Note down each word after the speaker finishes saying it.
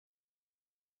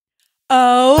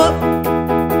Oh.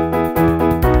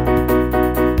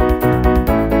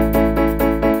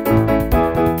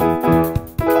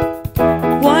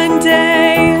 One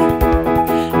day,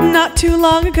 not too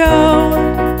long ago,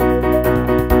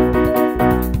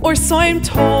 or so I'm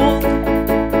told.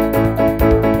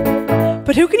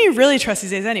 But who can you really trust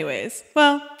these days anyways?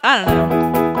 Well, I don't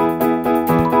know.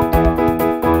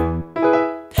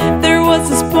 There was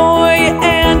this boy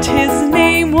and his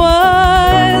name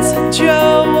was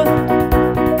Joe,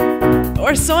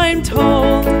 or so I'm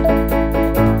told.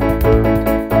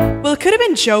 Well, it could have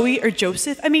been Joey or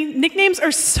Joseph. I mean, nicknames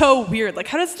are so weird. Like,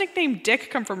 how does the nickname Dick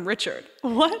come from Richard?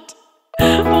 What?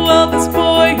 Well, this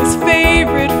boy, his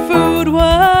favorite food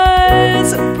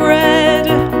was bread,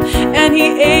 and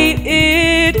he ate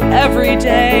it every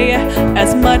day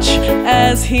as much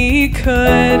as he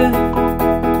could.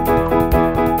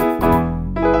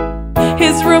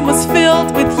 His room was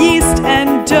filled with yeast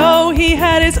and dough. He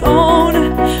had his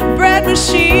own bread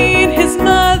machine, his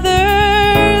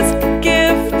mother's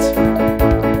gift.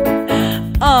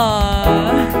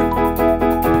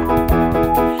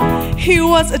 He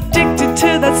was addicted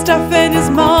to that stuff and his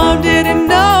mom didn't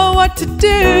know what to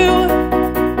do.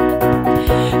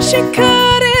 She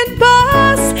couldn't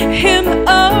boss him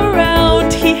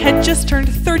around. He had just turned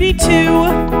 32.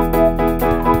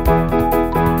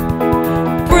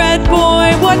 Bread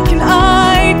boy, what can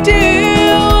I do?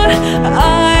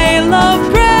 I love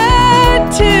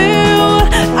bread too.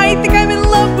 I think I'm in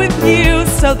love with you.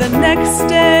 So the next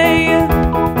day,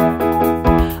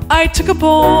 I took a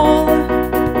bowl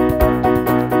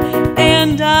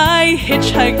and I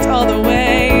hitchhiked all the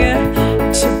way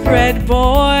to Bread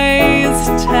Boy's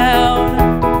town.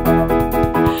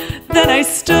 Then I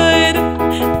stood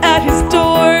at his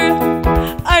door,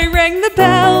 I rang the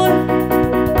bell,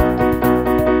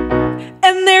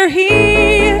 and there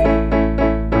he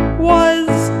was.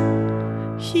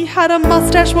 He had a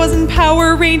mustache, was in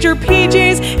Power Ranger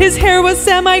PJs, his hair was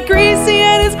semi-greasy,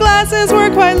 and his glasses were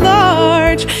quite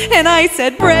large. And I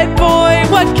said, Bread Boy,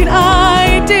 what can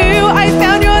I do? I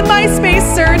found you on my space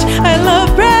search. I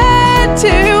love bread too.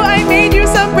 I made you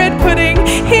some bread pudding.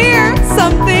 Here,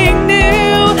 something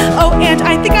new. Oh, and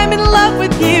I think I'm in love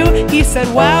with you. He said,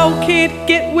 wow, kid,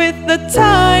 get with the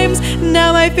times.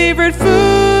 Now my favorite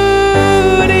food